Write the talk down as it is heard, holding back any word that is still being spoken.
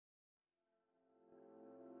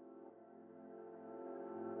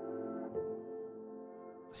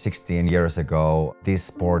16 years ago, this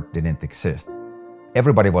sport didn't exist.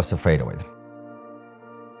 Everybody was afraid of it.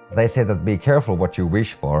 They say that be careful what you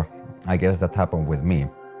wish for. I guess that happened with me.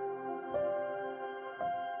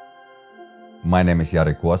 My name is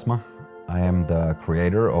Jari Kuosma. I am the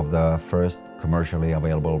creator of the first commercially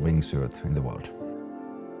available wingsuit in the world.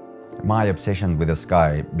 My obsession with the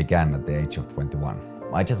sky began at the age of 21.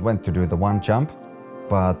 I just went to do the one jump,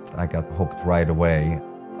 but I got hooked right away.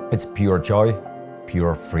 It's pure joy,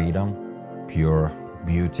 pure freedom, pure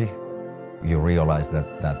beauty. You realize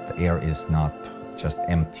that the air is not just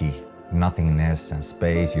empty nothingness and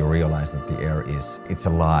space. You realize that the air it's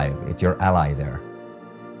alive, it's your ally there.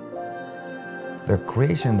 The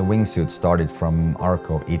creation of the wingsuit started from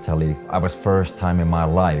Arco, Italy. I was first time in my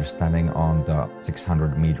life standing on the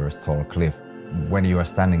 600 meters tall cliff. When you are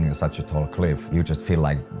standing in such a tall cliff, you just feel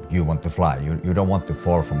like you want to fly. You don't want to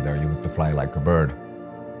fall from there, you want to fly like a bird.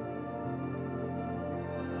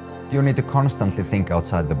 You need to constantly think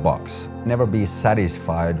outside the box. Never be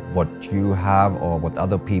satisfied what you have or what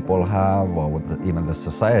other people have or what even the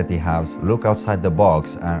society has. Look outside the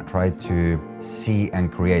box and try to see and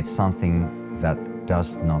create something that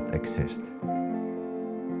does not exist.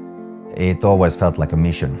 It always felt like a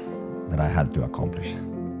mission that I had to accomplish.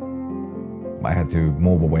 I had to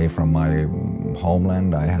move away from my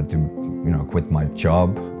homeland. I had to, quit my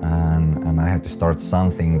job, and I had to start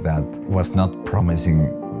something that was not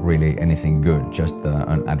promising really anything good, just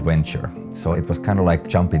an adventure. So it was kind of like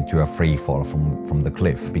jumping to a free fall from the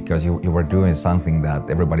cliff, because you were doing something that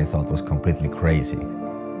everybody thought was completely crazy.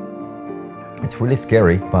 It's really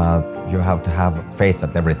scary, but you have to have faith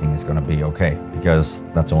that everything is going to be okay, because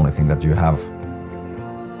that's the only thing that you have.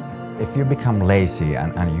 If you become lazy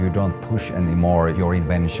and you don't push anymore your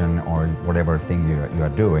invention or whatever thing you are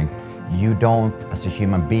doing, you don't, as a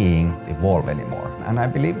human being, evolve anymore. And I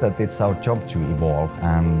believe that it's our job to evolve,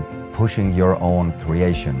 and pushing your own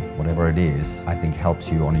creation, whatever it is, I think helps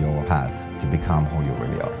you on your path to become who you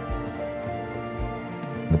really are.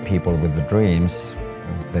 The people with the dreams,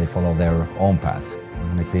 they follow their own path.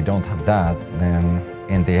 And if we don't have that, then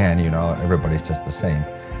in the end, everybody's just the same.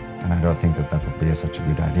 And I don't think that would be such a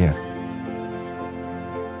good idea.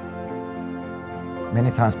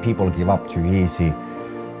 Many times people give up too easy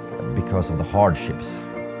because of the hardships,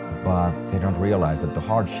 but they don't realize that the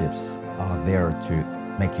hardships are there to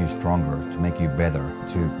make you stronger, to make you better,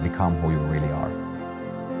 to become who you really are.